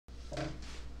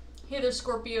Hey there,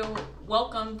 Scorpio.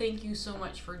 Welcome. Thank you so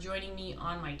much for joining me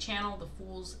on my channel, The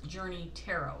Fool's Journey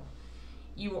Tarot.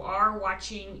 You are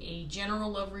watching a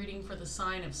general love reading for the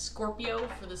sign of Scorpio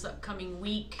for this upcoming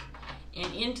week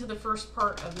and into the first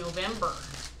part of November.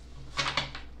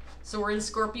 So we're in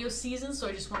Scorpio season, so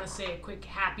I just want to say a quick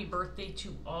happy birthday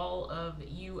to all of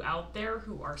you out there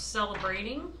who are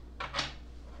celebrating.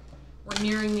 We're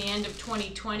nearing the end of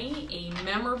 2020, a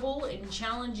memorable and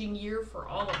challenging year for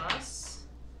all of us.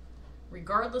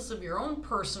 Regardless of your own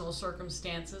personal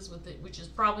circumstances, which is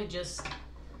probably just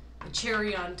the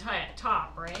cherry on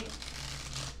top, right?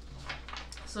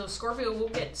 So Scorpio, we'll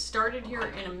get started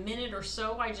here in a minute or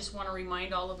so. I just want to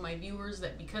remind all of my viewers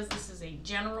that because this is a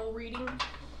general reading,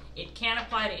 it can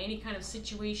apply to any kind of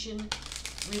situation,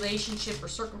 relationship, or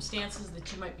circumstances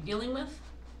that you might be dealing with.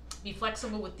 Be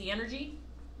flexible with the energy.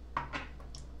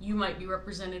 You might be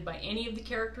represented by any of the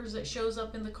characters that shows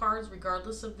up in the cards,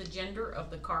 regardless of the gender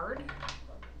of the card.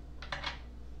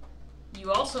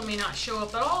 You also may not show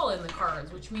up at all in the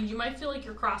cards, which means you might feel like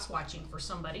you're cross-watching for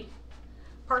somebody.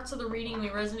 Parts of the reading may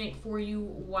resonate for you,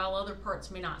 while other parts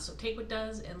may not. So take what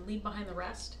does and leave behind the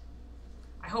rest.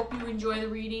 I hope you enjoy the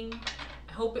reading.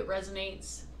 I hope it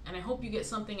resonates, and I hope you get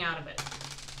something out of it.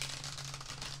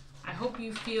 I hope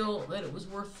you feel that it was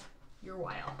worth your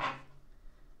while.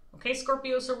 Okay,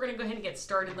 Scorpio, so we're going to go ahead and get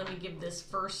started. Let me give this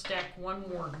first deck one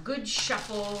more good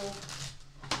shuffle.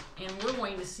 And we're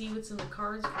going to see what's in the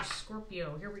cards for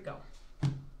Scorpio. Here we go.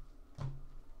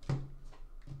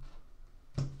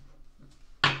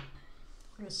 We're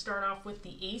going to start off with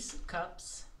the Ace of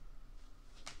Cups.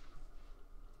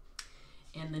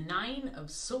 And the Nine of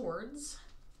Swords.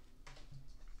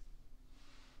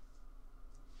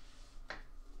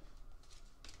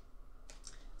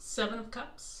 Seven of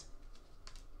Cups.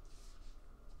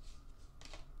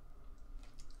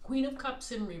 Queen of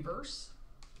Cups in reverse.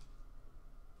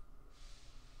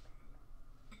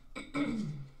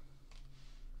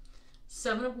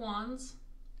 Seven of Wands.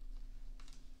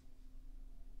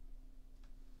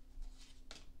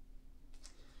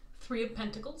 Three of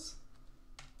Pentacles.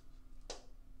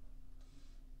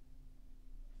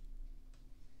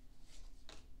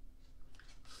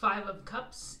 Five of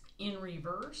Cups in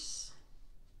reverse.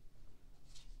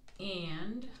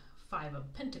 And Five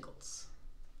of Pentacles.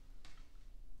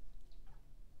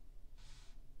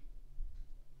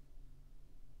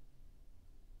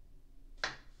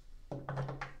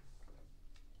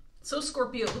 So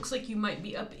Scorpio, it looks like you might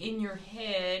be up in your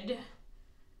head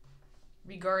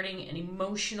regarding an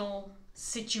emotional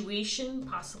situation,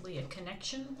 possibly a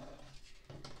connection.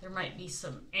 There might be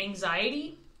some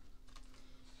anxiety.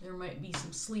 There might be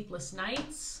some sleepless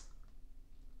nights.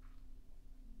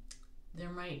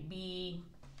 There might be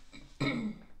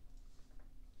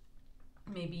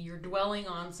maybe you're dwelling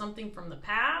on something from the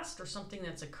past or something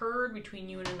that's occurred between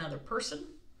you and another person.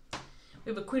 We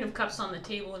have a Queen of Cups on the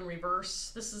table in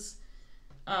reverse. This is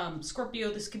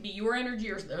Scorpio. This could be your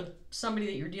energy or somebody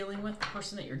that you're dealing with, the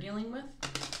person that you're dealing with.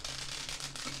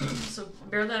 So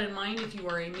bear that in mind. If you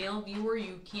are a male viewer,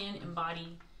 you can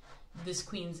embody this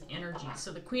Queen's energy.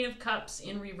 So the Queen of Cups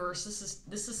in reverse.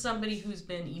 This is somebody who's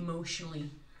been emotionally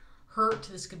hurt.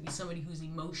 This could be somebody who's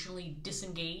emotionally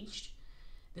disengaged.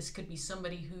 This could be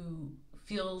somebody who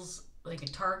feels like a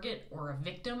target or a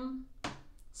victim.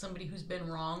 Somebody who's been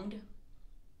wronged.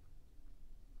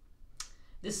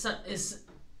 This is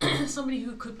somebody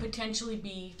who could potentially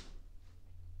be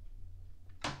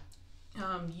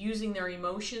using their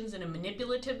emotions in a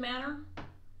manipulative manner.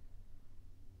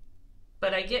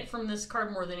 But I get from this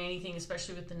card more than anything,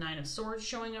 especially with the Nine of Swords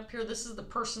showing up here, this is the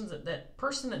person that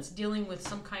person that's dealing with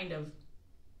some kind of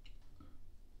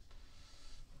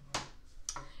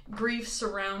grief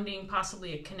surrounding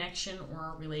possibly a connection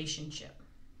or a relationship.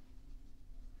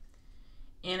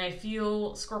 And I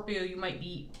feel, Scorpio, you might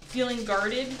be feeling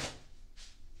guarded.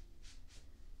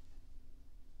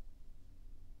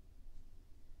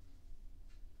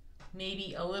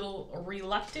 Maybe a little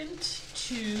reluctant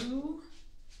to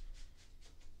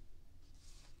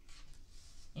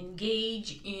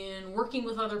engage in working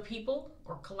with other people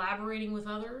or collaborating with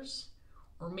others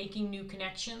or making new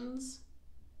connections,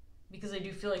 because I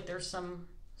do feel like there's some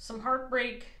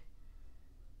heartbreak,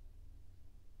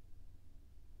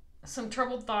 some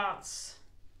troubled thoughts,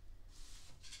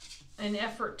 an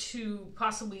effort to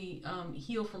possibly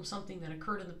heal from something that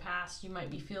occurred in the past. You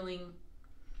might be feeling,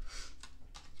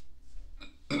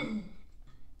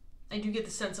 I do get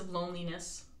the sense of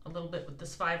loneliness a little bit with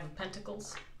this Five of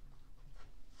Pentacles.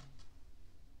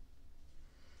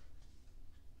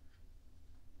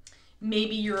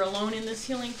 Maybe you're alone in this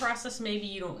healing process. Maybe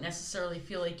you don't necessarily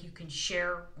feel like you can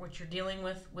share what you're dealing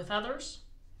with others.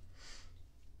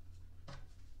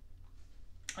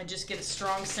 I just get a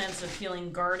strong sense of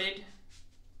feeling guarded,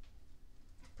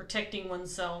 protecting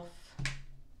oneself,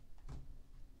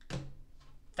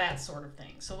 that sort of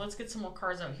thing. So let's get some more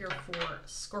cards out here for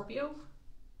Scorpio.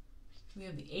 We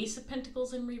have the Ace of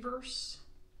Pentacles in reverse,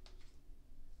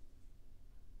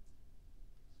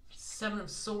 Seven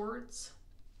of Swords,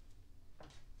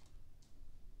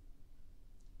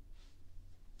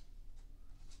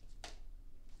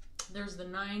 there's the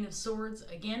Nine of Swords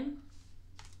again,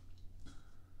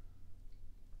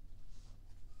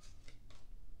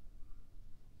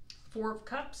 Four of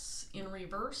Cups in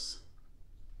reverse,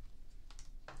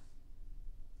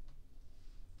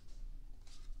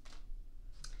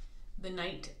 the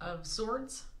Knight of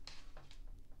Swords,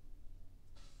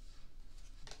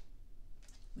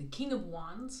 the King of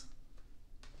Wands,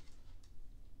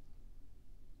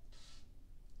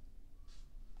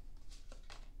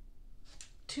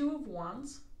 Two of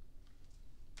Wands,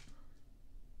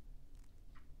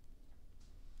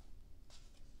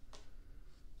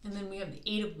 and then we have the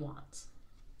Eight of Wands.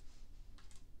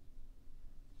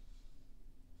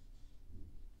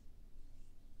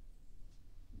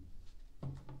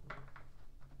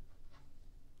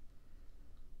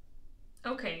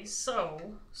 Okay, so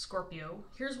Scorpio,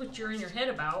 here's what you're in your head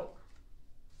about.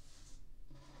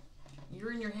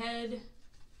 You're in your head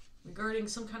regarding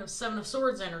some kind of Seven of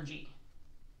Swords energy.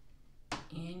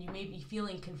 And you may be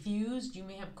feeling confused. You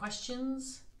may have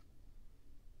questions.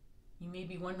 You may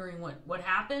be wondering what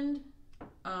happened.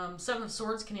 Seven of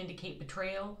Swords can indicate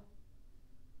betrayal,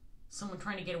 someone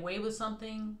trying to get away with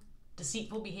something,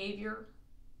 deceitful behavior,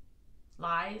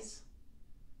 lies.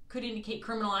 Could indicate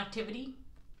criminal activity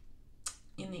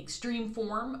in the extreme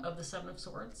form of the Seven of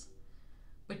Swords.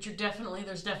 But there's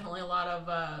definitely a lot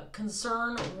of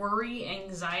concern, worry,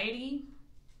 anxiety,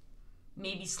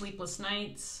 maybe sleepless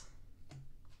nights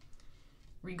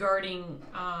regarding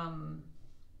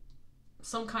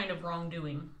some kind of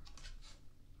wrongdoing.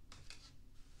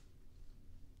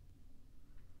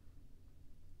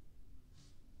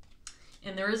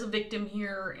 And there is a victim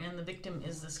here, and the victim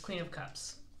is this Queen of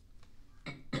Cups.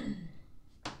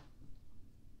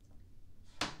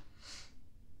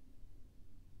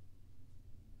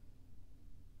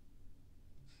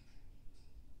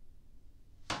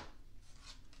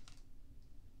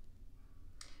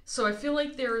 So I feel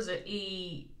like there is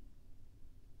a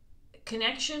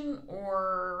connection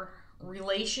or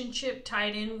relationship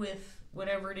tied in with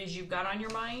whatever it is you've got on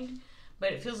your mind.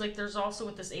 But it feels like there's also,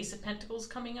 with this Ace of Pentacles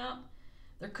coming up,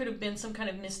 there could have been some kind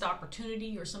of missed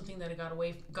opportunity or something that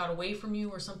got away from you,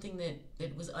 or something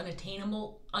that was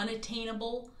unattainable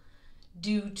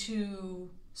due to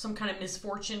some kind of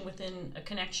misfortune within a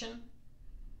connection.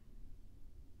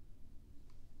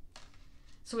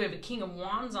 So we have a King of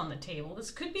Wands on the table. This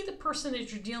could be the person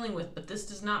that you're dealing with, but this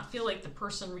does not feel like the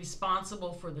person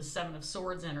responsible for the Seven of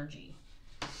Swords energy.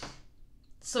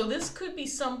 So this could be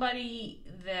somebody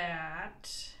that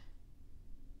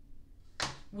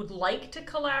would like to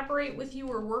collaborate with you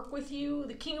or work with you.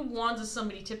 The King of Wands is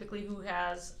somebody typically who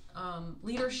has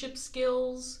leadership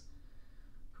skills,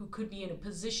 who could be in a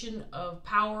position of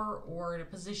power or in a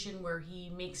position where he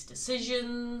makes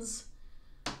decisions,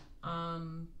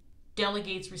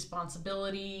 delegates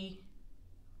responsibility,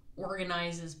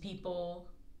 organizes people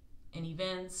and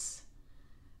events.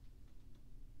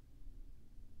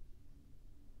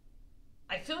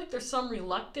 I feel like there's some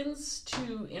reluctance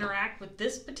to interact with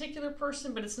this particular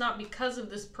person, but it's not because of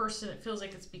this person. It feels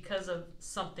like it's because of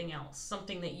something else,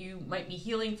 something that you might be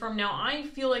healing from. Now, I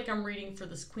feel like I'm reading for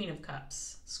this Queen of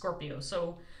Cups, Scorpio.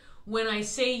 So when I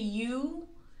say you,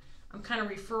 I'm kind of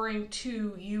referring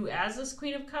to you as this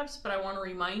Queen of Cups, but I want to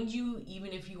remind you,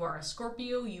 even if you are a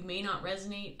Scorpio, you may not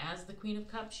resonate as the Queen of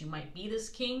Cups. You might be this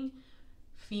king,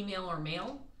 female or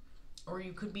male, or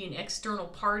you could be an external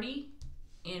party,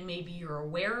 and maybe you're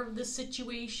aware of this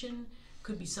situation.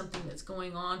 Could be something that's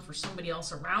going on for somebody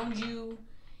else around you,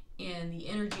 and the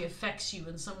energy affects you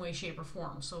in some way, shape, or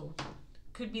form. So it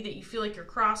could be that you feel like you're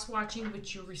cross-watching,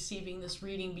 but you're receiving this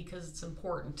reading because it's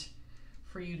important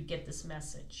for you to get this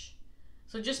message.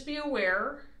 So just be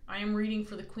aware, I am reading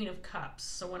for the Queen of Cups.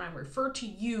 So when I refer to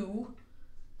you,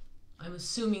 I'm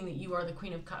assuming that you are the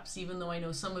Queen of Cups, even though I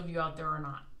know some of you out there are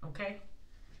not, okay?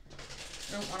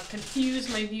 I don't want to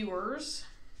confuse my viewers.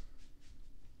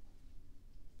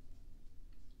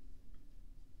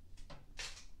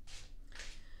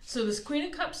 So this Queen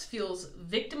of Cups feels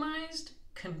victimized,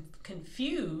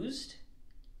 confused,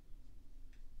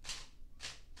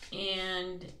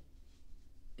 and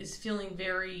is feeling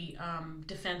very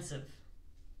defensive.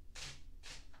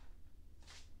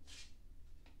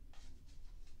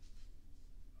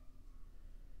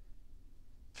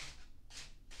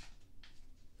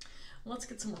 Let's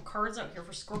get some more cards out here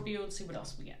for Scorpio and see what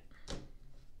else we get.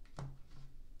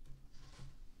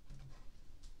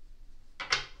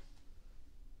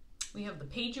 We have the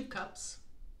Page of Cups,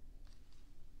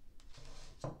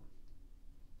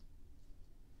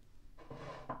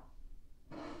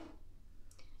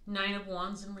 Nine of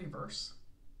Wands in reverse,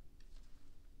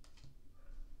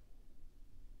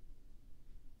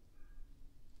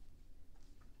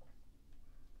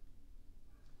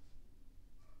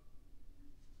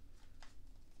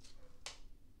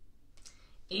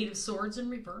 Eight of Swords in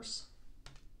reverse,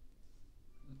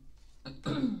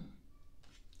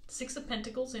 Six of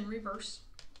Pentacles in reverse,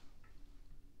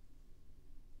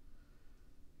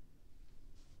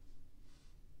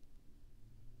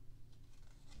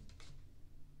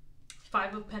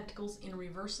 Five of Pentacles in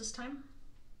reverse this time,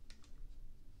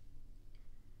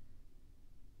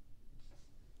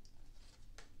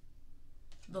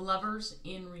 the Lovers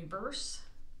in reverse,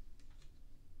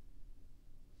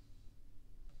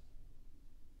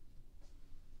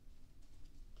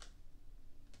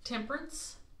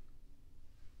 Temperance,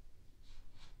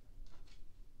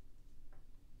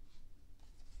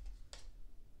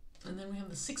 and then we have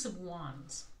the Six of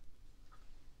Wands.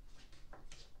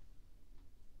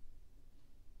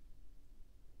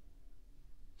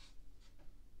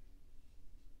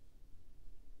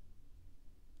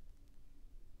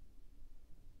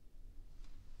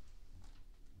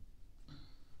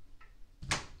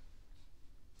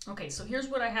 Okay, so here's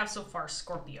what I have so far,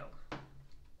 Scorpio.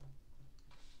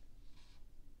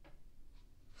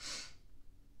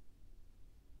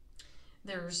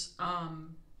 There's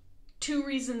two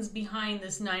reasons behind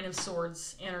this Nine of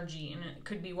Swords energy, and it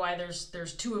could be why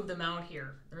there's two of them out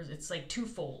here. It's like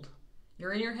twofold.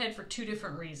 You're in your head for two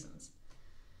different reasons.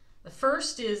 The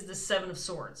first is the Seven of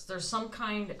Swords. There's some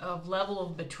kind of level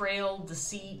of betrayal,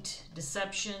 deceit,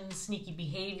 deception, sneaky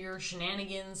behavior,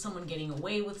 shenanigans, someone getting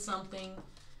away with something.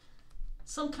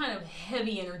 Some kind of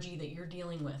heavy energy that you're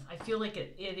dealing with. I feel like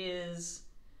it is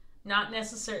not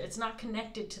necessary. It's not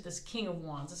connected to this King of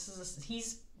Wands. This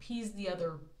is he's the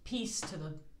other piece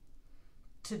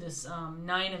to this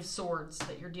Nine of Swords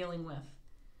that you're dealing with.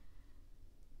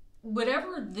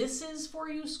 Whatever this is for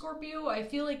you, Scorpio, I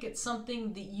feel like it's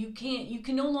something that you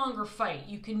can no longer fight.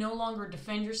 You can no longer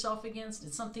defend yourself against.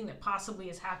 It's something that possibly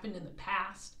has happened in the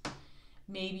past.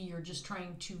 Maybe you're just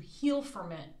trying to heal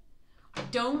from it. I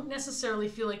don't necessarily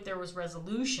feel like there was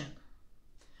resolution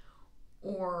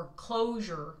or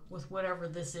closure with whatever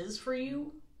this is for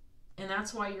you, and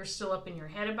that's why you're still up in your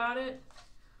head about it.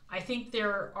 I think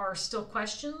there are still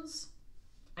questions.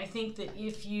 I think that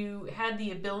if you had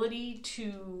the ability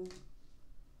to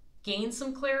gain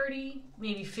some clarity,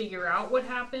 maybe figure out what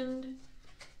happened,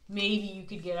 maybe you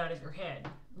could get out of your head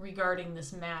regarding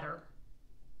this matter.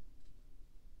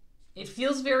 It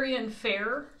feels very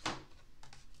unfair.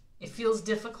 It feels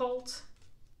difficult.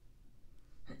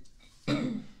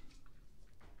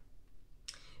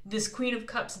 This Queen of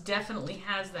Cups definitely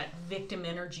has that victim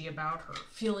energy about her,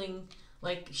 feeling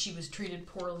like she was treated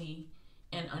poorly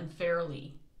and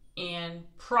unfairly. And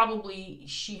probably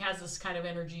she has this kind of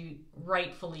energy,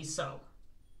 rightfully so.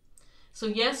 So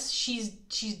yes, she's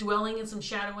dwelling in some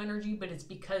shadow energy, but it's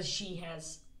because she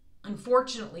has,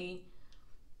 unfortunately,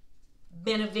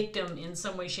 been a victim in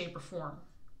some way, shape, or form.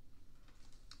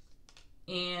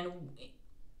 And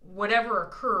whatever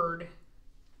occurred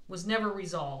was never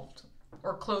resolved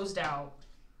or closed out.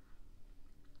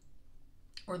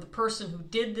 Or the person who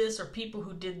did this or people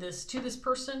who did this to this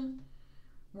person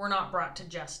were not brought to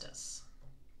justice.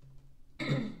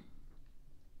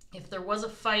 If there was a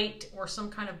fight or some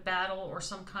kind of battle or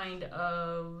some kind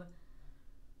of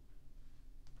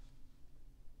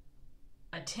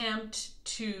attempt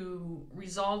to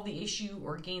resolve the issue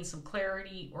or gain some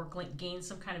clarity or gain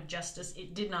some kind of justice,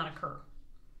 it did not occur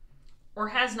or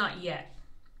has not yet.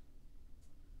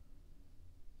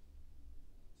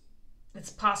 It's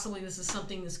possibly this is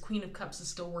something this Queen of Cups is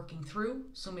still working through,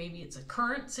 so maybe it's a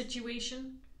current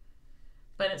situation,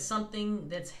 but it's something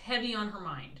that's heavy on her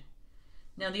mind.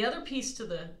 Now the other piece to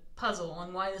the puzzle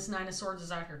on why this Nine of Swords is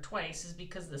out here twice is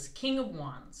because this King of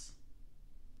Wands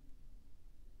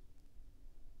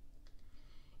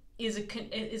is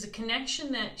a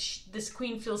connection that this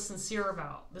queen feels sincere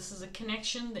about. This is a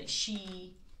connection that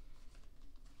she,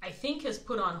 I think, has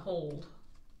put on hold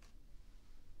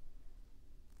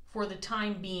for the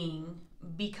time being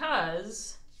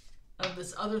because of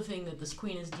this other thing that this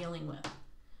queen is dealing with.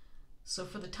 So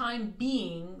for the time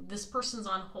being, this person's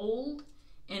on hold,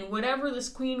 and whatever this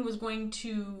queen was going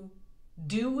to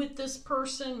do with this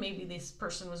person, maybe this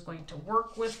person was going to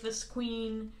work with this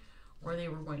queen, or they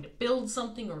were going to build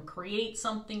something or create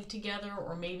something together,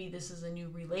 or maybe this is a new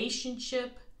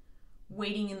relationship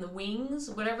waiting in the wings.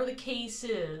 Whatever the case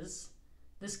is,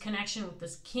 this connection with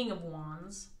this King of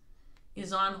Wands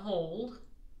is on hold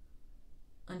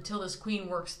until this Queen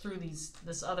works through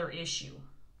this other issue.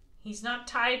 He's not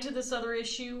tied to this other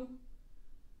issue,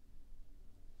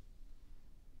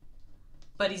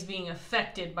 but he's being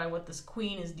affected by what this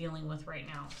Queen is dealing with right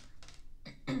now.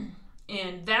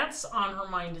 And that's on her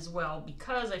mind as well,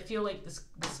 because I feel like this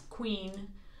Queen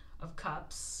of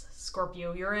Cups,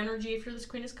 Scorpio, your energy, if you're this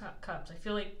Queen of Cups, I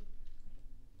feel like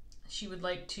she would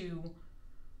like to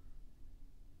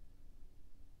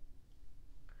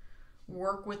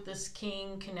work with this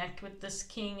king, connect with this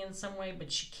king in some way,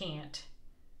 but she can't.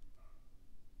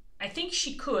 I think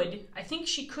she could. I think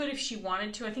she could if she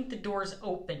wanted to. I think the door's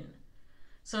open.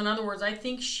 So in other words, I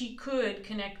think she could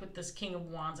connect with this King of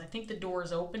Wands. I think the door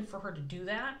is open for her to do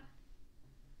that.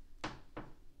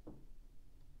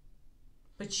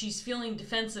 But she's feeling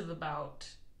defensive about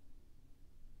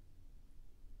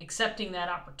accepting that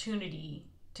opportunity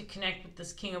to connect with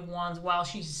this King of Wands while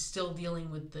she's still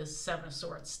dealing with this Seven of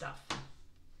Swords stuff.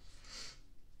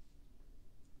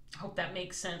 Hope that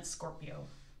makes sense, Scorpio.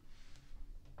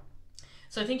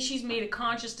 So I think she's made a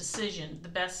conscious decision, the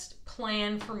best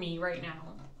plan for me right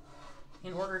now,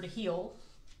 in order to heal,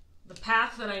 the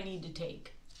path that I need to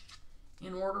take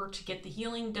in order to get the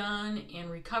healing done and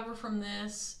recover from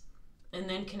this, and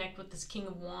then connect with this King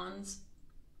of Wands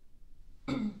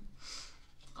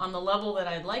on the level that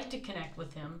I'd like to connect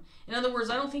with him. In other words,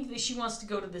 I don't think that she wants to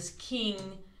go to this king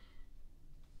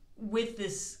with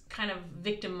this kind of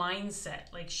victim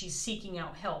mindset, like she's seeking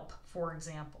out help, for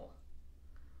example,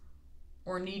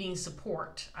 or needing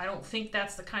support. I don't think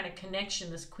that's the kind of connection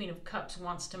this Queen of Cups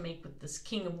wants to make with this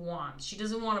King of Wands. She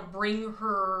doesn't want to bring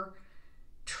her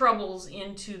troubles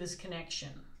into this connection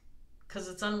because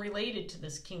it's unrelated to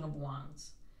this King of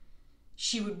Wands.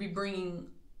 She would be bringing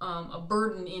a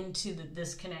burden into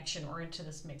this connection or into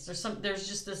this mix. There's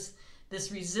just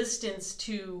this resistance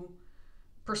to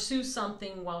pursue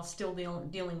something while still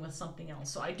dealing with something else.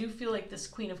 So I do feel like this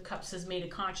Queen of Cups has made a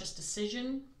conscious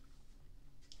decision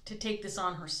to take this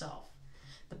on herself.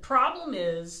 The problem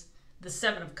is the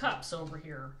Seven of Cups over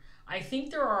here. I think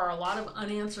there are a lot of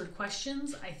unanswered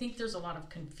questions. I think there's a lot of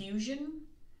confusion,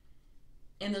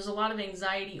 and there's a lot of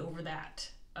anxiety over that.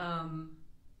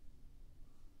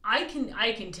 I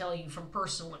can tell you from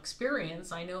personal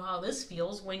experience, I know how this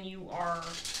feels when you are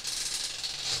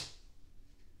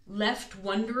left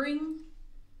wondering,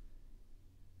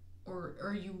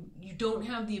 or you don't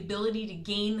have the ability to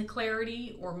gain the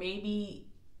clarity, or maybe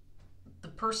the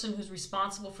person who's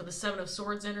responsible for the Seven of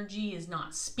Swords energy is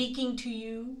not speaking to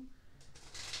you,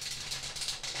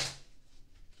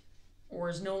 or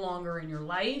is no longer in your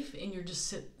life, and you're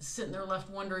just sitting there left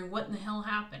wondering what in the hell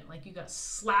happened. Like you got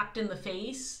slapped in the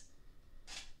face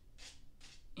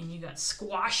and you got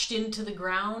squashed into the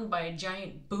ground by a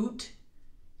giant boot,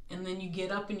 and then you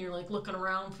get up and you're like looking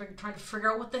around trying to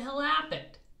figure out what the hell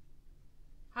happened.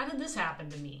 How did this happen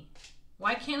to me?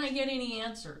 Why can't I get any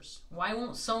answers? Why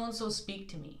won't so-and-so speak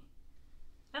to me?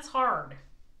 That's hard.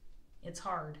 It's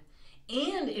hard.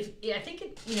 And I think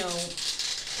it,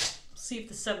 see if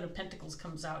the Seven of Pentacles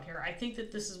comes out here. I think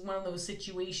that this is one of those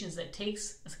situations that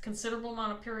takes a considerable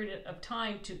amount of period of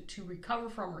time to recover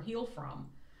from or heal from.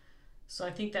 So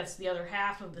I think that's the other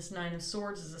half of this Nine of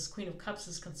Swords, as this Queen of Cups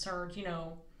is concerned.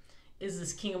 Is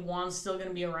this King of Wands still going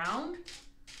to be around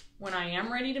when I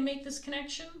am ready to make this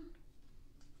connection?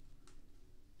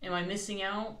 Am I missing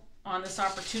out on this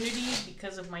opportunity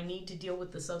because of my need to deal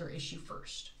with this other issue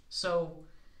first? So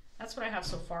that's what I have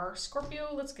so far. Scorpio,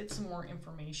 let's get some more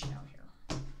information out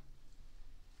here.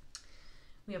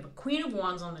 We have a Queen of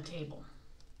Wands on the table,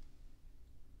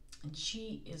 and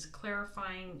she is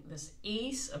clarifying this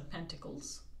Ace of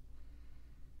Pentacles.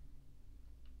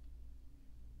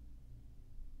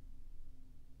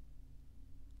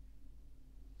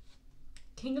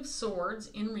 King of Swords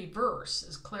in reverse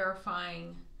is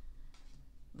clarifying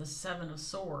the Seven of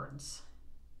Swords.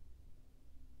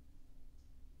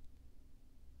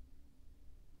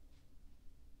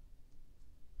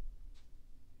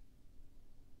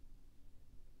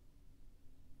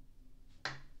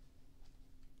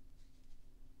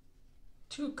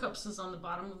 Two of Cups is on the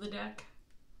bottom of the deck.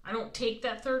 I don't take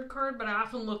that third card, but I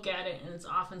often look at it and it's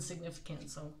often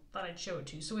significant, so thought I'd show it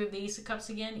to you. So we have the Ace of Cups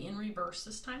again in reverse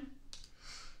this time.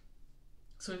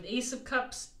 So we have the Ace of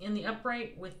Cups in the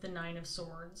upright with the Nine of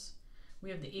Swords.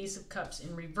 We have the Ace of Cups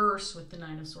in reverse with the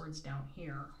Nine of Swords down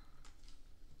here.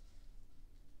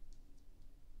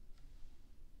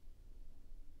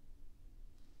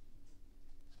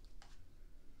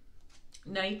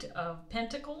 Knight of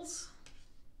Pentacles,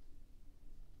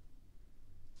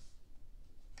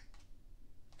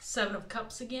 Seven of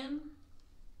Cups again,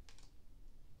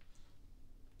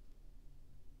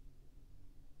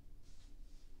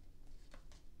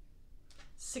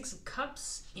 Six of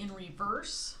Cups in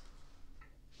reverse,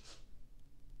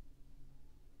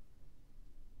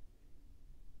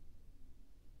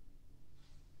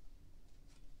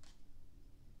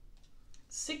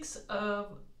 Six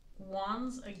of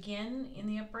Wands again in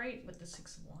the upright with the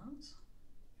Six of Wands.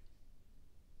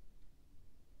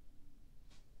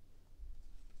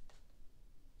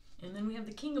 And then we have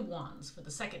the King of Wands for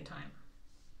the second time.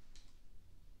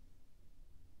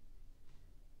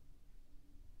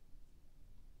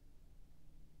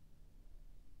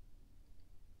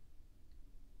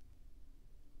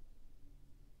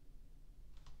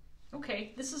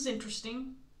 Okay, this is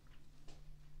interesting.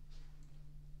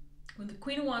 With the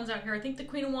Queen of Wands out here, I think the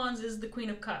Queen of Wands is the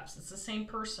Queen of Cups. It's the same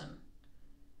person.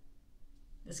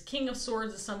 This King of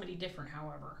Swords is somebody different,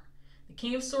 however. The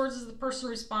King of Swords is the person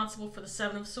responsible for the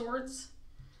Seven of Swords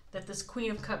that this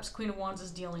Queen of Cups, Queen of Wands is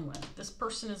dealing with. This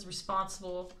person is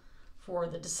responsible for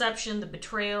the deception, the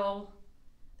betrayal,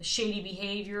 the shady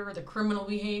behavior, the criminal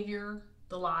behavior,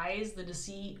 the lies, the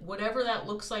deceit, whatever that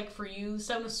looks like for you.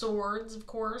 Seven of Swords, of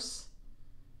course.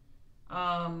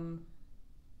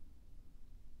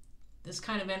 This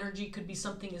kind of energy could be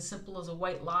something as simple as a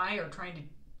white lie or trying to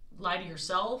lie to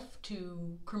yourself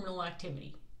to criminal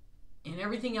activity and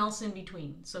everything else in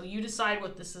between. So you decide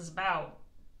what this is about,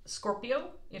 Scorpio.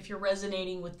 If you're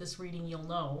resonating with this reading, you'll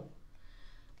know.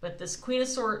 But this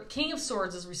King of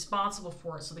Swords is responsible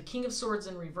for it. So the King of Swords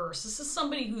in reverse. This is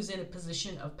somebody who's in a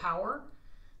position of power,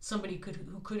 somebody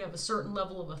who could have a certain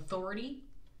level of authority,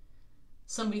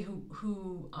 somebody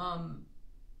who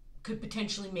could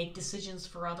potentially make decisions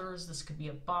for others. This could be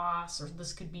a boss, or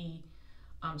this could be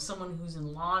someone who's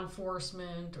in law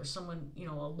enforcement, or someone, you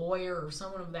know, a lawyer, or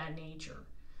someone of that nature.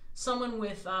 Someone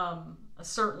with a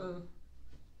certain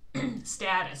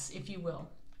status, if you will.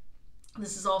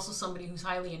 This is also somebody who's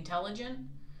highly intelligent,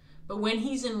 but when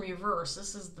he's in reverse,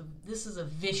 this is a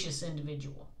vicious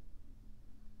individual.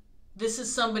 This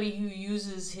is somebody who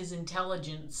uses his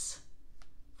intelligence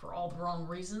for all the wrong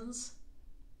reasons.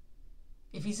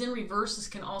 If he's in reverse, this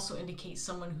can also indicate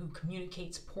someone who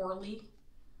communicates poorly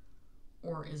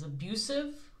or is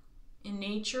abusive in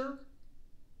nature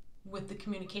with the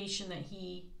communication that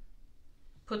he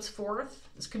puts forth.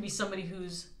 This could be somebody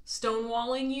who's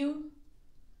stonewalling you,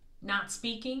 not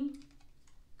speaking.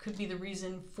 Could be the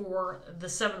reason for the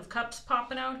Seven of Cups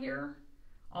popping out here.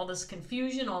 All this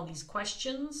confusion, all these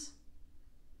questions.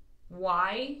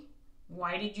 Why?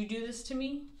 Why did you do this to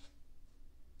me?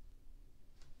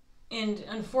 And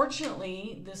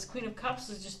unfortunately, this Queen of Cups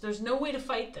is just, there's no way to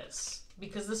fight this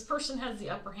because this person has the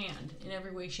upper hand in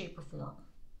every way, shape, or form.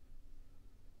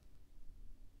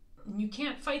 You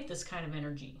can't fight this kind of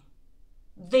energy.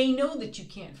 They know that you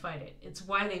can't fight it. It's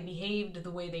why they behaved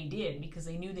the way they did, because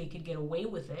they knew they could get away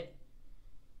with it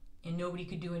and nobody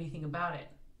could do anything about it.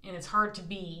 And it's hard to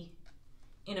be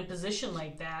in a position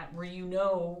like that where you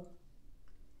know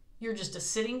you're just a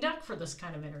sitting duck for this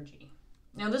kind of energy.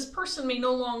 Now, this person may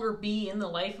no longer be in the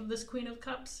life of this Queen of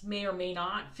Cups, may or may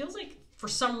not. Feels like, for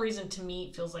some reason to me,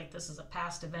 it feels like this is a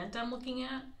past event I'm looking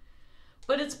at.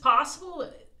 But it's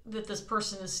possible that this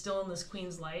person is still in this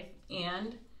Queen's life,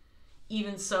 and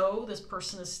even so, this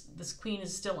Queen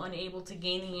is still unable to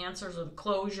gain the answers or the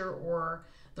closure or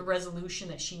the resolution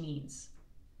that she needs.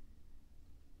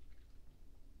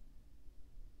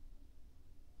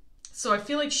 So I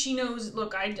feel like she knows,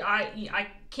 look, I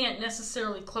can't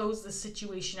necessarily close this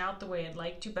situation out the way I'd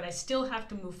like to, but I still have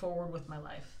to move forward with my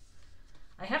life.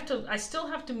 I still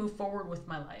have to move forward with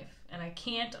my life, and I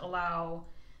can't allow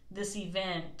this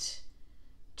event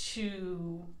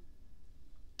to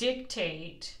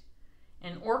dictate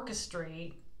and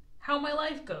orchestrate how my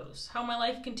life goes, how my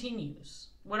life continues,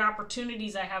 what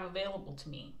opportunities I have available to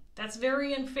me. That's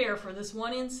very unfair for this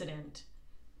one incident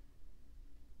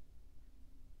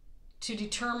to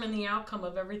determine the outcome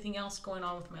of everything else going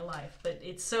on with my life. But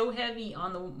it's so heavy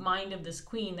on the mind of this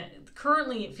Queen that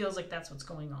currently it feels like that's what's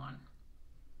going on.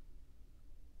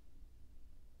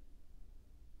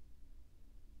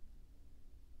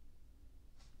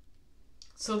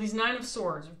 So these Nine of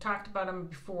Swords, we've talked about them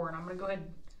before, and I'm going to go ahead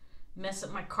and mess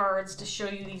up my cards to show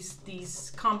you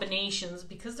these combinations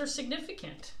because they're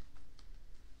significant.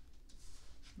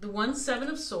 The Seven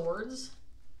of Swords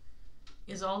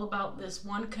is all about this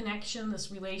one connection,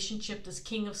 this relationship, this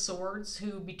King of Swords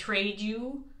who betrayed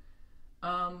you,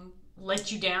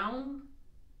 let you down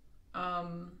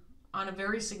on a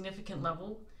very significant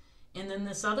level. And then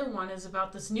this other one is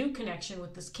about this new connection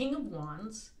with this King of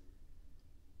Wands.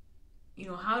 You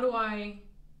know, how do I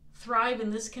thrive in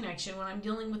this connection when I'm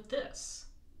dealing with this?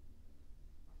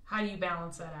 How do you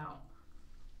balance that out?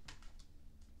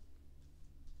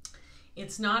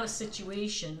 It's not a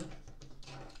situation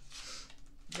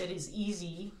that is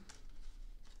easy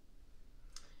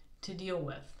to deal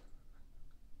with.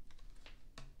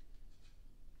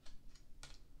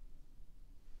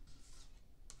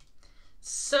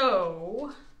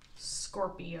 So,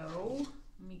 Scorpio,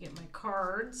 let me get my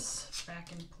cards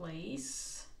back in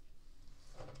place.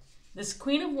 This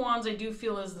Queen of Wands I do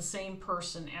feel is the same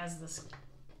person as this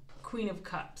Queen of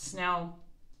Cups. Now,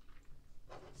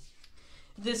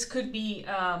 this could be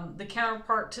the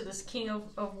counterpart to this King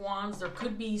of Wands. There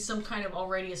could be some kind of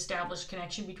already established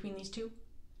connection between these two.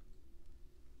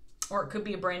 Or it could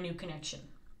be a brand new connection.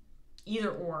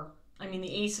 Either or. I mean,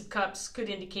 the Ace of Cups could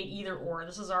indicate either or.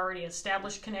 This is already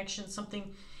established connection,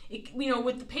 something, you know,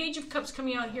 with the Page of Cups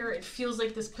coming out here, it feels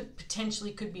like this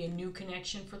potentially could be a new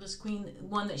connection for this queen,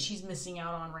 one that she's missing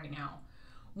out on right now.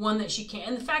 One that she can't,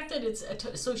 and the fact that it's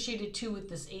associated too with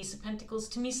this Ace of Pentacles,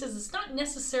 to me says it's not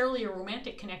necessarily a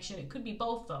romantic connection. It could be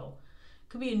both, though. It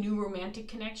could be a new romantic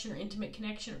connection or intimate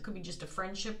connection, or it could be just a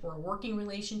friendship or a working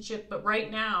relationship. But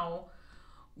right now,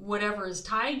 whatever is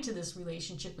tied to this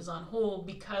relationship is on hold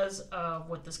because of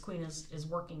what this queen is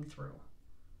working through.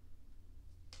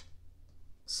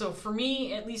 So for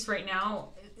me, at least right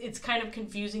now, it's kind of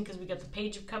confusing because we got the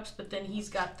Page of Cups, but then he's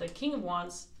got the King of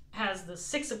Wands, has the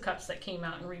Six of Cups that came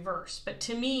out in reverse. But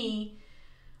to me,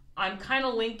 I'm kind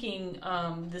of linking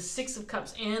the Six of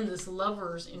Cups and this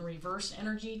Lovers in reverse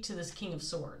energy to this King of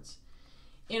Swords.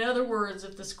 In other words,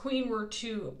 if this queen were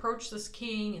to approach this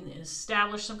king and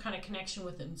establish some kind of connection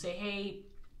with him and say, hey,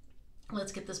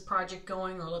 let's get this project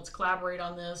going, or let's collaborate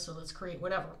on this, or let's create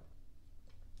whatever.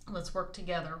 Let's work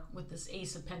together with this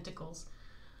Ace of Pentacles.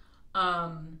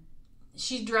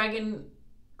 She's dragging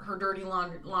her dirty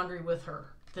laundry with her,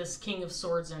 this King of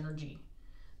Swords energy.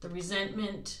 The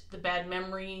resentment, the bad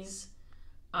memories,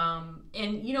 and,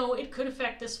 you know, it could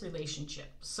affect this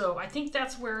relationship. So I think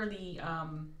that's where the...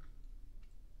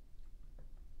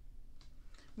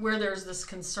 where there's this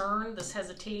concern, this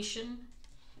hesitation,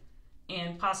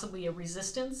 and possibly a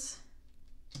resistance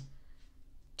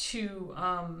to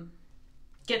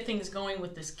get things going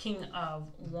with this King of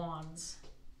Wands.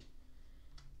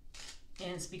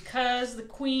 And it's because the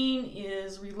queen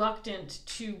is reluctant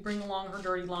to bring along her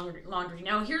dirty laundry.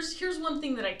 Now, here's one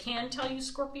thing that I can tell you,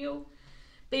 Scorpio,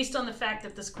 based on the fact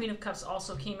that this Queen of Cups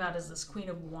also came out as this Queen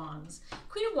of Wands.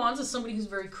 Queen of Wands is somebody who's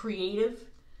very creative,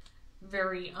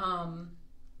 very...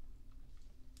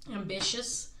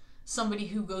 ambitious, somebody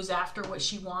who goes after what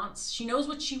she wants. She knows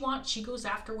what she wants, she goes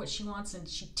after what she wants, and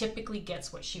she typically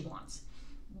gets what she wants.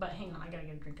 But hang on, I gotta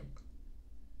get a drink of...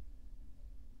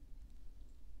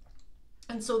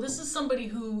 And so this is somebody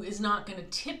who is not going to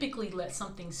typically let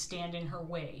something stand in her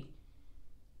way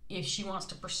if she wants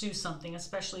to pursue something,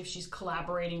 especially if she's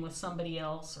collaborating with somebody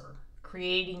else or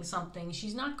creating something.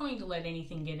 She's not going to let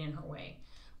anything get in her way.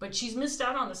 But she's missed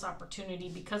out on this opportunity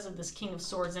because of this King of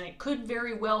Swords, and it could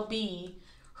very well be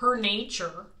her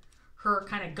nature, her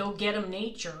kind of go-get-em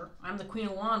nature. I'm the Queen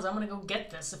of Wands, I'm going to go get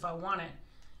this if I want it.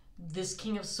 This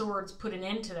King of Swords put an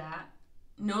end to that,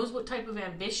 knows what type of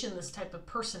ambition this type of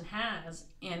person has,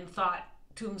 and thought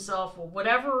to himself, well,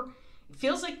 whatever, it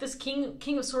feels like this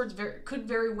King of Swords could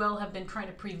very well have been trying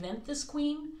to prevent this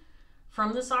queen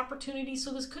from this opportunity,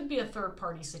 so this could be a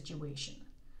third-party situation.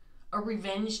 A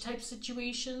revenge type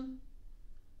situation.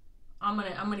 I'm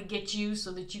gonna get you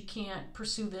so that you can't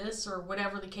pursue this, or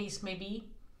whatever the case may be.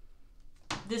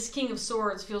 This King of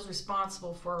Swords feels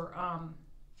responsible for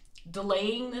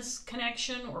delaying this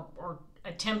connection, or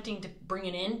attempting to bring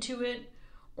an end to it,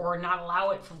 or not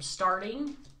allow it from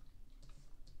starting.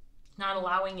 Not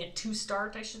allowing it to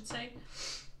start, I should say.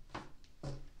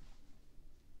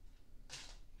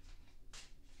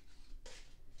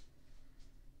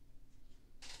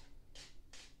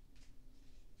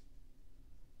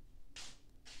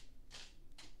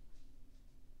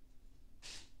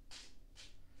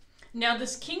 Now,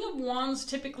 this King of Wands,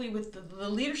 typically with the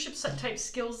leadership type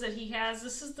skills that he has,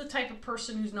 this is the type of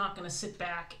person who's not going to sit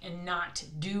back and not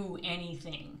do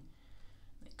anything.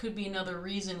 It could be another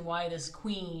reason why this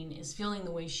queen is feeling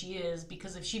the way she is,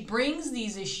 because if she brings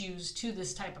these issues to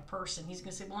this type of person, he's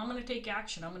going to say, well, I'm going to take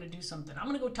action. I'm going to do something. I'm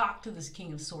going to go talk to this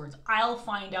King of Swords. I'll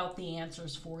find out the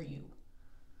answers for you.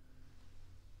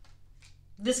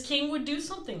 This king would do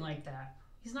something like that.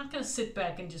 He's not going to sit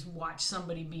back and just watch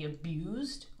somebody be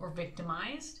abused or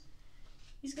victimized.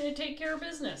 He's going to take care of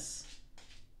business.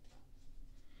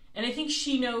 And I think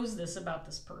she knows this about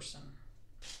this person.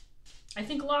 I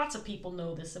think lots of people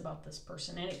know this about this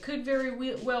person, and it could very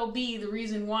well be the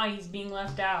reason why he's being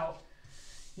left out.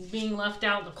 He's being left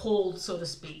out in the cold, so to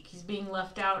speak. He's being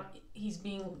left out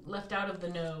of the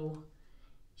know.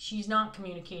 She's not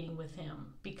communicating with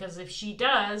him, because if she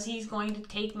does, he's going to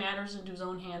take matters into his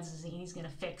own hands and he's going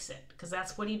to fix it, because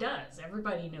that's what he does.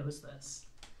 Everybody knows this.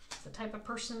 It's the type of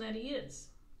person that he is.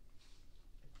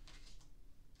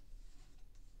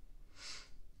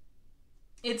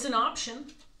 It's an option.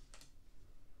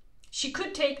 She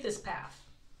could take this path.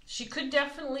 She could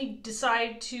definitely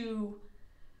decide to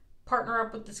partner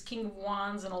up with this King of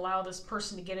Wands and allow this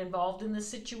person to get involved in this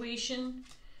situation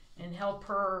and help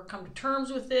her come to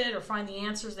terms with it or find the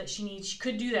answers that she needs. She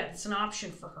could do that. It's an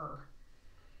option for her.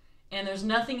 And there's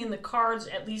nothing in the cards,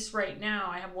 at least right now,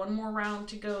 I have one more round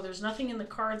to go, there's nothing in the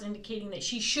cards indicating that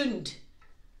she shouldn't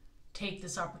take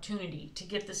this opportunity to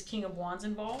get this King of Wands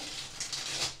involved.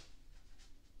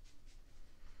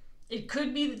 It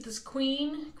could be that this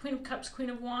Queen of Cups, Queen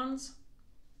of Wands,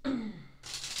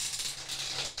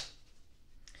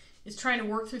 is trying to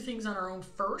work through things on her own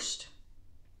first.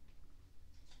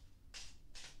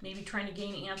 Maybe trying to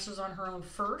gain answers on her own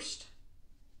first.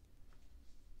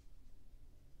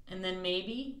 And then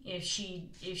maybe if she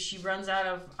runs out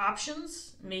of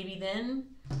options, maybe then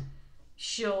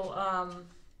she'll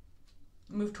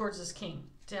move towards this king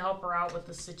to help her out with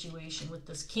the situation with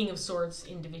this King of Swords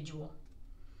individual.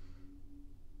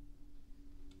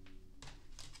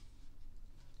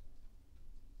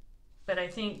 But I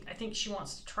think she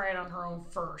wants to try it on her own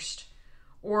first,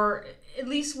 or at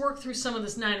least work through some of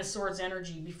this Nine of Swords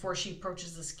energy before she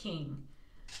approaches this king.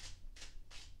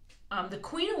 The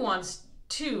Queen of Wands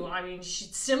too, I mean,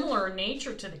 she's similar in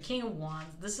nature to the King of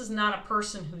Wands. This is not a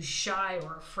person who's shy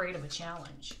or afraid of a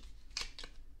challenge.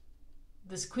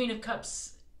 This Queen of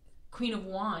Cups, Queen of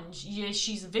Wands, yes,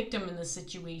 she's a victim in this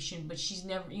situation, but she's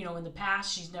never, you know, in the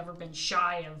past, she's never been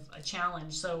shy of a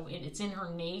challenge. So it's in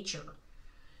her nature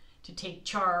to take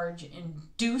charge and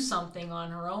do something on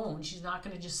her own. She's not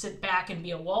going to just sit back and be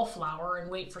a wallflower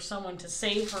and wait for someone to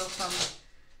save her from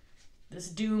this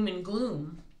doom and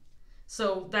gloom.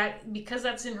 So that, because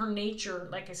that's in her nature,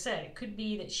 like I said, it could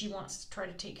be that she wants to try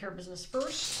to take care of business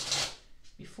first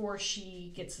before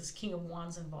she gets this King of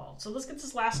Wands involved. So let's get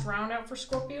this last round out for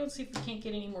Scorpio and see if we can't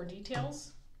get any more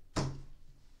details. The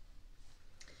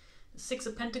Six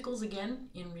of Pentacles again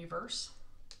in reverse.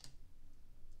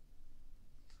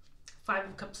 Five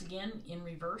of Cups again in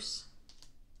reverse.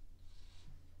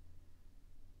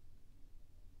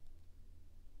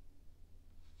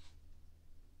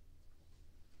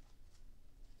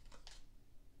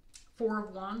 Four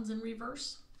of Wands in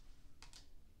reverse.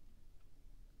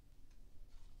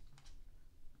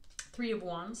 Three of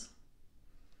Wands.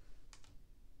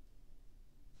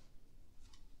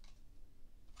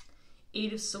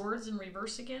 Eight of Swords in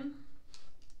reverse again.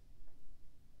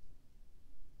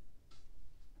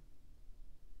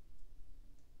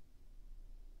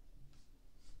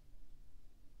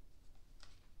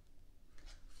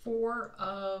 Four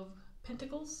of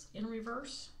Pentacles in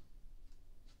reverse.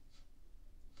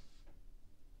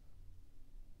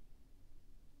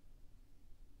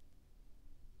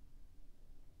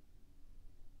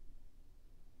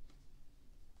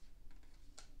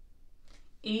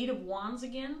 Eight of Wands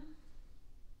again.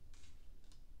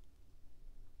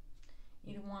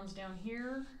 Eight of Wands down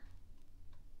here.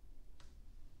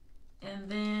 And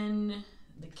then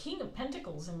the King of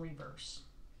Pentacles in reverse.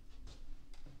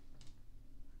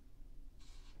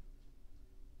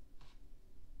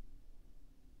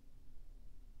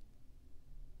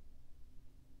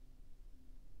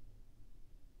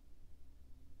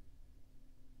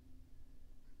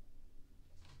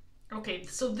 Okay,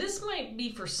 so this might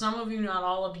be for some of you, not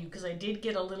all of you, because I did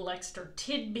get a little extra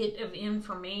tidbit of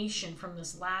information from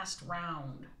this last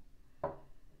round.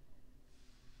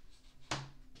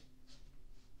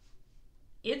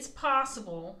 It's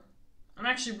possible, I'm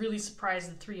actually really surprised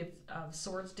the Three of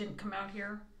Swords didn't come out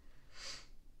here.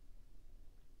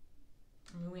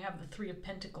 I mean, we have the Three of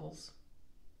Pentacles,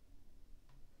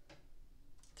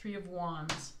 Three of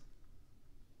Wands.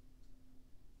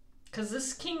 Because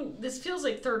this feels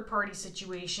like third-party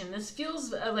situation. This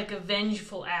feels like a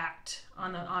vengeful act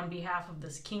on behalf of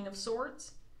this King of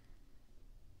Swords.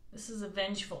 This is a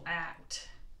vengeful act.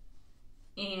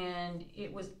 And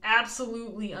it was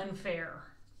absolutely unfair.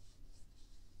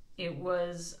 It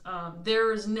was,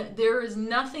 there is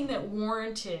nothing that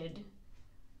warranted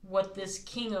what this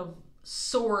King of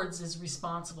Swords is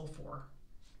responsible for.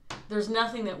 There's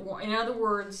nothing that, in other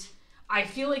words, I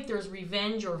feel like there's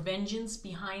revenge or vengeance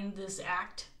behind this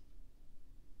act.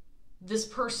 this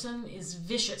person is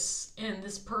vicious, and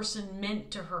this person meant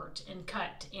to hurt and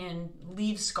cut and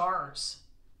leave scars.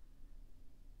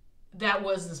 That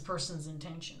was this person's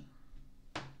intention.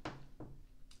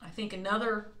 I think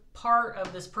another part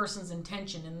of this person's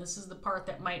intention, and this is the part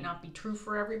that might not be true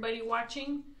for everybody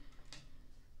watching,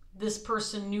 this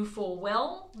person knew full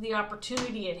well the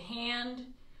opportunity at hand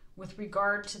with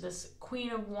regard to this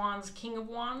Queen of Wands, King of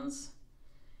Wands.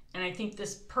 And I think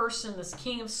this person, this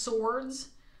King of Swords,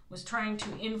 was trying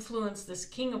to influence this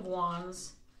King of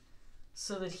Wands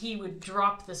so that he would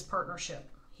drop this partnership.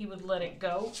 He would let it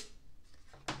go.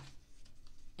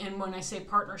 And when I say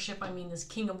partnership, I mean this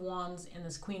King of Wands and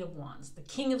this Queen of Wands. The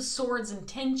King of Swords'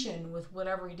 intention with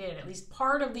whatever he did, at least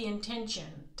part of the intention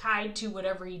tied to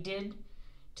whatever he did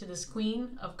to this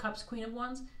Queen of Cups, Queen of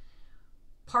Wands,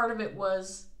 part of it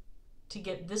was to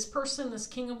get this person, this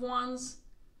King of Wands,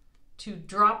 to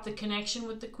drop the connection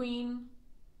with the Queen,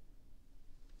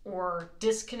 or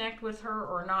disconnect with her,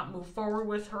 or not move forward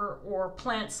with her, or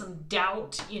plant some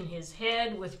doubt in his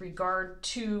head with regard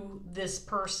to this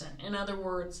person. In other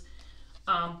words,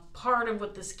 part of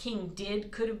what this king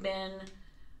did could have been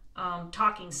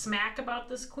talking smack about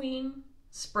this queen,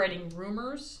 spreading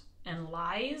rumors and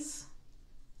lies.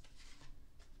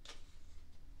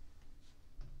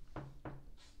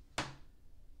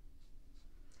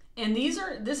 And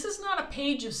this is not a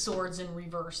Page of Swords in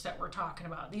reverse that we're talking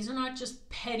about. These are not just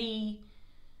petty,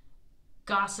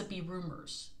 gossipy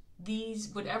rumors.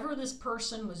 Whatever this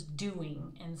person was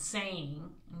doing and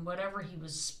saying, and whatever he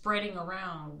was spreading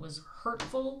around, was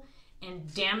hurtful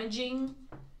and damaging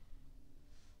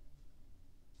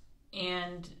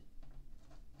and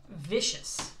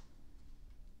vicious.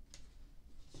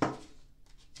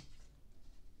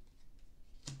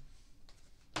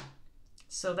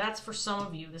 So that's for some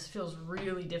of you. This feels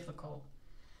really difficult.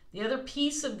 The other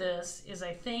piece of this is,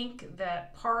 I think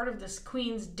that part of this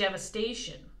Queen's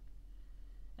devastation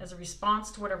as a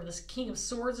response to whatever this King of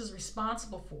Swords is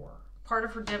responsible for, part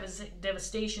of her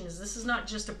devastation is this is not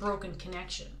just a broken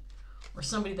connection or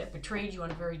somebody that betrayed you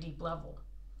on a very deep level.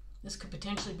 This could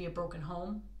potentially be a broken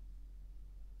home.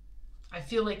 I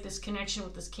feel like this connection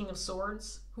with this King of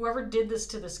Swords, whoever did this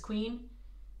to this Queen,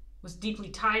 was deeply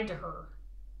tied to her.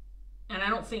 And I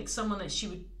don't think someone that she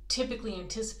would typically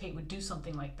anticipate would do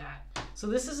something like that. So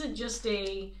this isn't just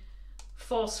a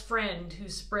false friend who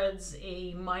spreads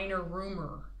a minor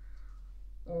rumor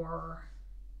or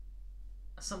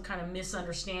some kind of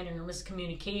misunderstanding or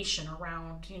miscommunication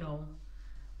around,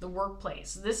 the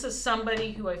workplace. This is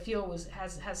somebody who I feel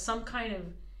has some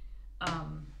kind of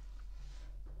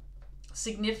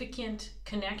significant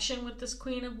connection with this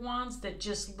Queen of Wands that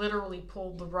just literally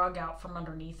pulled the rug out from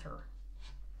underneath her.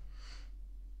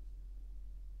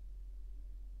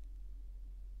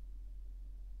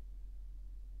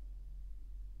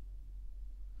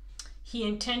 He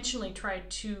intentionally tried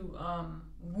to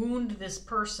wound this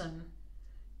person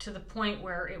to the point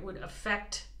where it would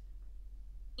affect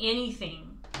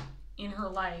anything in her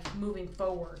life moving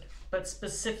forward, but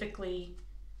specifically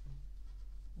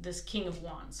this King of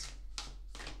Wands.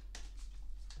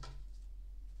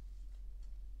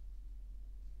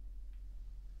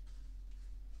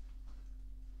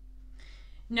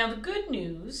 Now the good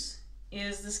news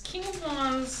is this King of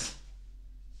Wands,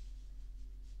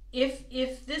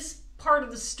 if this part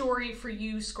of the story for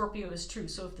you, Scorpio, is true.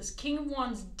 So if this King of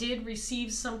Wands did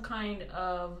receive some kind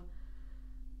of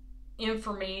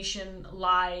information,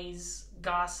 lies,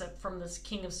 gossip from this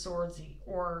King of Swords,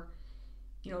 or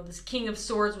this King of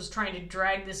Swords was trying to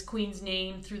drag this Queen's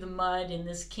name through the mud and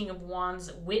this King of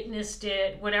Wands witnessed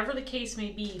it, whatever the case may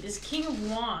be, this King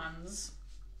of Wands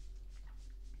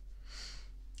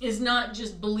is not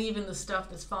just believing the stuff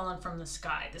that's fallen from the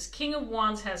sky. This King of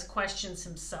Wands has questions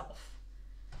himself.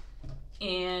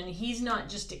 And he's not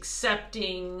just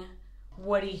accepting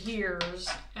what he hears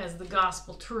as the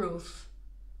gospel truth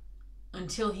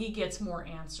until he gets more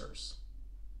answers.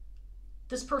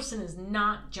 This person is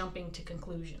not jumping to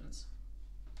conclusions.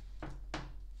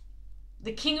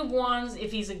 The King of Wands,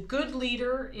 if he's a good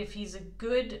leader, if he's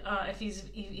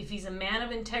a man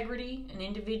of integrity, an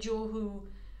individual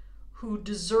who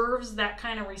deserves that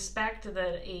kind of respect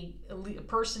that a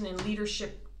person in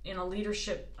a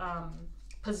leadership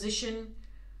position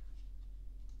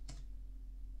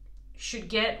should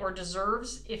get or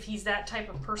deserves, if he's that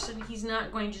type of person, he's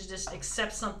not going to just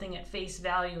accept something at face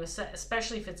value,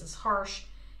 especially if it's as harsh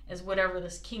as whatever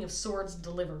this King of Swords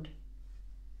delivered.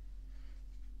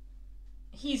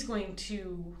 He's going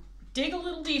to dig a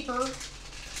little deeper,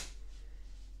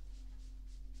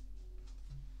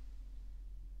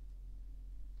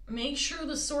 make sure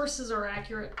the sources are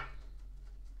accurate,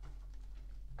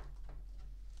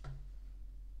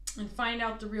 and find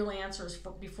out the real answers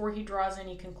before he draws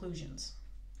any conclusions.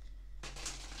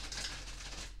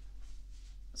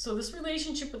 So this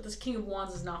relationship with this King of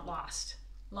Wands is not lost.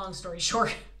 Long story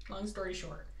short,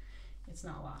 it's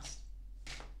not lost.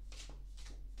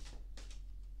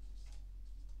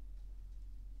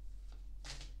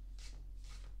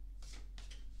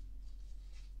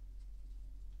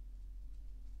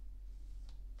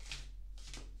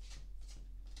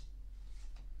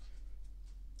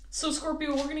 So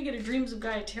Scorpio, we're going to get a Dreams of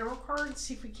Gaia tarot card.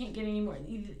 See if we can't get any more.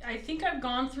 I think I've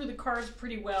gone through the cards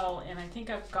pretty well, and I think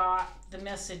I've got the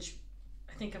message.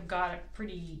 I think I've got it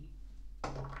pretty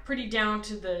down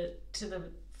to the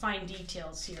fine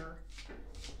details here.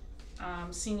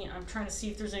 I'm trying to see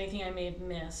if there's anything I may have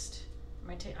missed.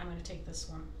 I'm going to take this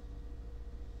one.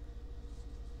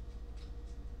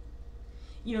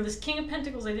 You know, this King of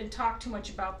Pentacles, I didn't talk too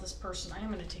much about this person. I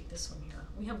am going to take this one here.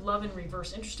 We have Love in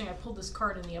Reverse. Interesting, I pulled this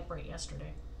card in the upright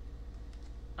yesterday.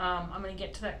 I'm going to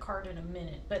get to that card in a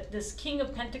minute. But this King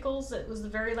of Pentacles, that was the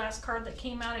very last card that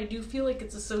came out, I do feel like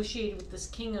it's associated with this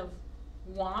King of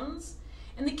Wands.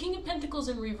 And the King of Pentacles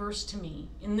in reverse to me,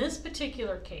 in this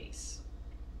particular case,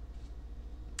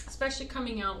 especially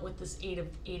coming out with this Eight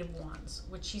of Wands,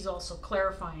 which he's also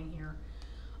clarifying here.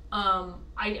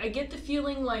 I get the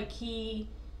feeling like he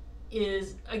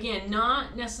is, again,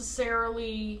 not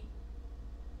necessarily,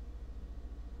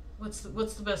 what's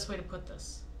the best way to put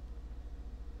this?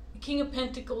 The King of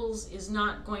Pentacles is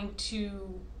not going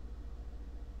to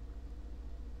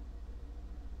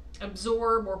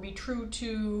absorb or be true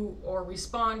to or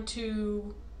respond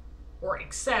to or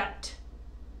accept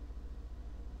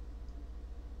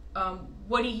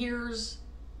what he hears,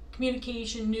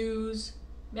 communication, news,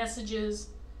 messages.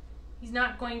 He's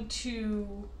not going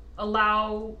to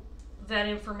allow that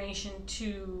information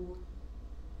to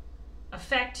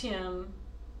affect him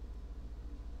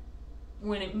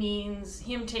when it means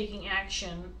him taking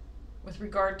action with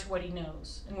regard to what he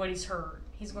knows and what he's heard.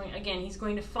 He's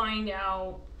going to find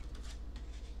out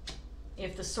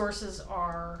if the sources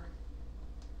are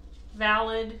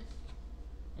valid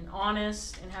and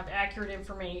honest and have accurate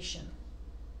information.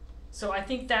 So I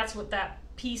think that's what that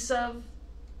piece of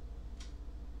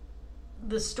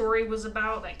the story was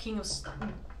about. That King of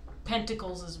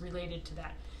Pentacles is related to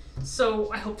that.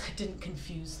 So I hope that didn't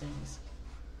confuse things.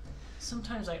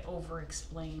 Sometimes I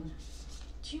over-explain.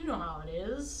 Do you know how it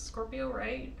is, Scorpio,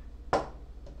 right? You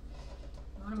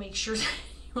want to make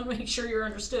sure you're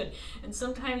understood. And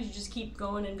sometimes you just keep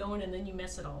going and going and then you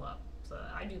mess it all up. So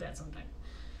I do that sometimes.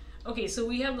 Okay, so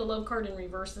we have the Love card in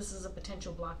reverse. This is a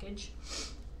potential blockage.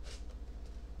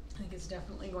 I think it's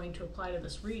definitely going to apply to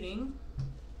this reading.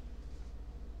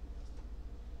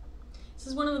 This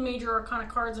is one of the major arcana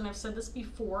cards, and I've said this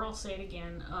before, I'll say it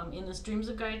again. In this Dreams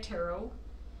of Gaia tarot,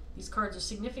 these cards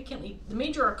are the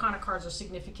major arcana cards are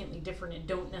significantly different and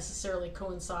don't necessarily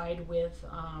coincide with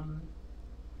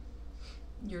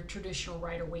your traditional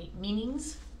Rider-Waite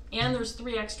meanings. And there's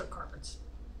 3 extra cards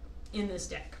in this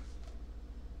deck.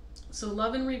 So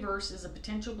Love in Reverse is a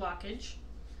potential blockage.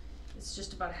 It's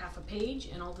just about half a page,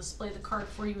 and I'll display the card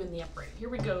for you in the upright. Here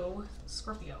we go,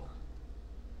 Scorpio.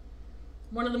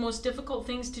 One of the most difficult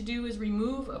things to do is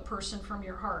remove a person from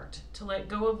your heart. To let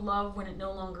go of love when it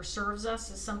no longer serves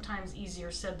us is sometimes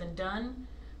easier said than done,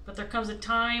 but there comes a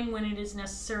time when it is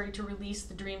necessary to release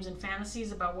the dreams and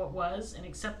fantasies about what was and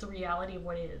accept the reality of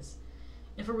what is.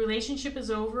 If a relationship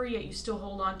is over, yet you still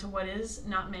hold on to what is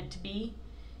not meant to be,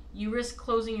 you risk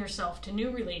closing yourself to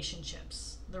new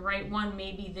relationships. The right one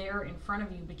may be there in front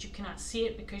of you, but you cannot see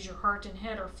it because your heart and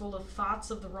head are full of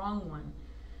thoughts of the wrong one.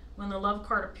 When the Love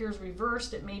card appears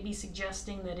reversed, it may be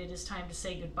suggesting that it is time to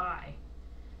say goodbye.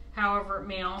 However, it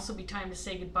may also be time to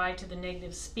say goodbye to the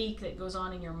negative speak that goes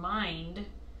on in your mind.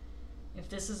 If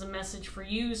this is a message for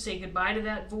you, say goodbye to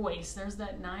that voice. There's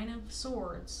that 9 of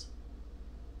Swords.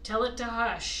 Tell it to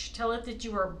hush. Tell it that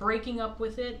you are breaking up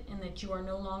with it and that you are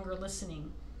no longer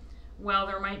listening. While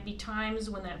there might be times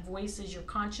when that voice is your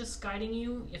conscience guiding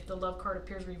you, if the Love card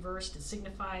appears reversed, it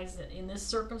signifies that in this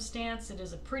circumstance, it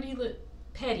is a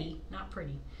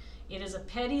It is a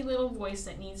petty little voice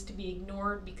that needs to be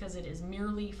ignored because it is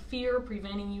merely fear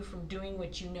preventing you from doing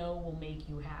what you know will make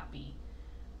you happy.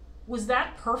 Was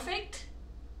that perfect?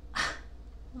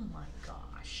 Oh my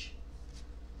gosh.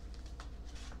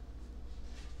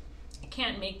 I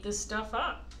can't make this stuff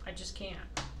up. I just can't.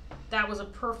 That was a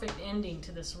perfect ending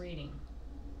to this reading.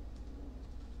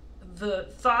 The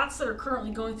thoughts that are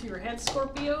currently going through your head,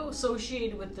 Scorpio,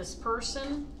 associated with this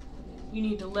person, you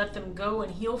need to let them go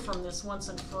and heal from this once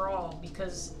and for all,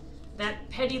 because that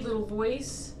petty little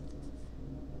voice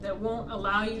that won't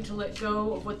allow you to let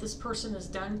go of what this person has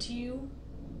done to you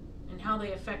and and how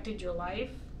they affected your life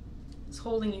is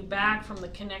holding you back from the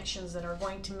connections that are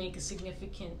going to make a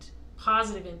significant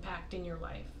positive impact in your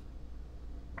life.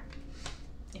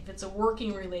 If it's a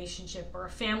working relationship or a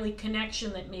family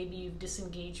connection that maybe you've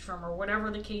disengaged from, or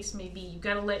whatever the case may be, you've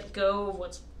got to let go of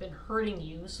what's been hurting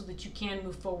you so that you can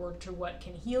move forward to what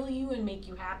can heal you and make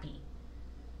you happy.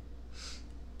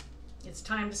 It's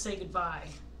time to say goodbye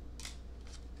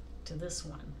to this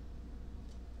one.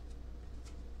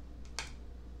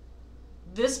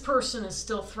 This person is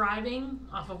still thriving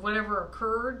off of whatever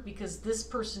occurred because this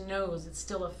person knows it's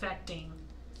still affecting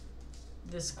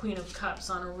this Queen of Cups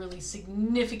on a really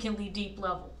significantly deep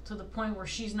level, to the point where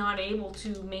she's not able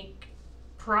to make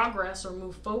progress or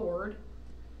move forward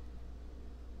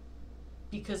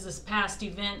because this past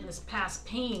event and this past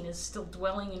pain is still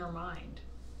dwelling in her mind.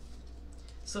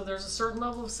 So there's a certain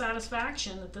level of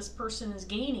satisfaction that this person is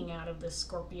gaining out of this,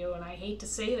 Scorpio, and I hate to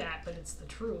say that, but it's the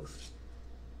truth.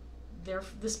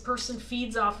 This person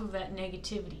feeds off of that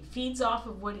negativity, feeds off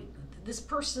of this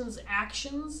person's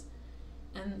actions,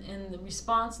 and the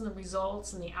response and the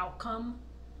results and the outcome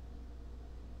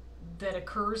that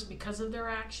occurs because of their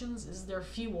actions is their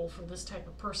fuel for this type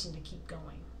of person to keep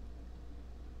going.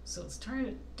 So it's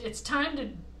time to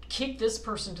kick this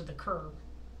person to the curb.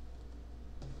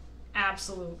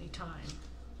 Absolutely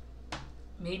time.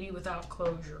 Maybe without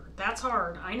closure. That's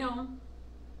hard, I know.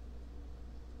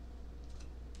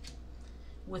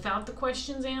 Without the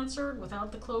questions answered,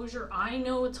 without the closure, I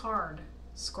know it's hard.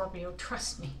 Scorpio,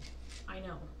 trust me. I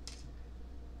know.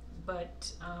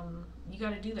 But you got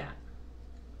to do that.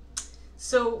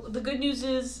 So the good news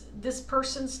is this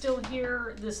person's still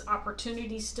here. This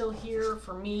opportunity's still here.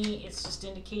 For me, it's just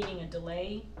indicating a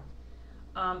delay.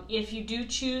 If you do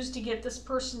choose to get this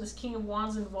person, this King of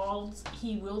Wands, involved,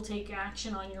 he will take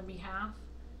action on your behalf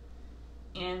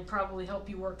and probably help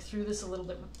you work through this a little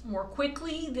bit more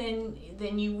quickly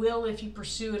than you will if you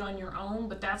pursue it on your own.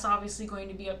 But that's obviously going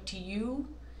to be up to you.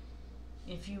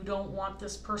 If you don't want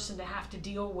this person to have to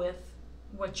deal with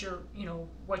what you're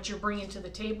bringing to the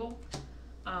table,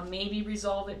 maybe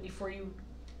resolve it before you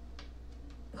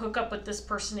hook up with this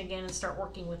person again and start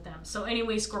working with them. So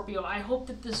anyway, Scorpio, I hope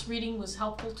that this reading was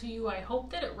helpful to you. I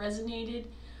hope that it resonated.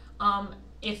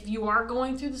 If you are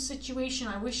going through the situation,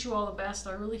 I wish you all the best.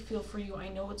 I really feel for you. I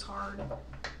know it's hard.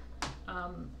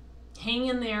 Hang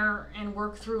in there and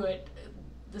work through it.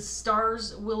 The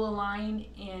stars will align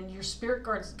and your spirit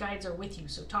guides are with you,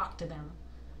 so talk to them.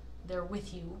 They're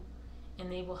with you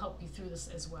and they will help you through this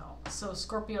as well. So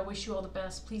Scorpio, I wish you all the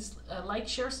best. Please like,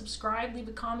 share, subscribe, leave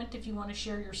a comment if you want to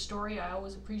share your story. I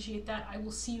always appreciate that. I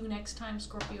will see you next time,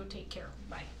 Scorpio. Take care.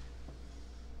 Bye.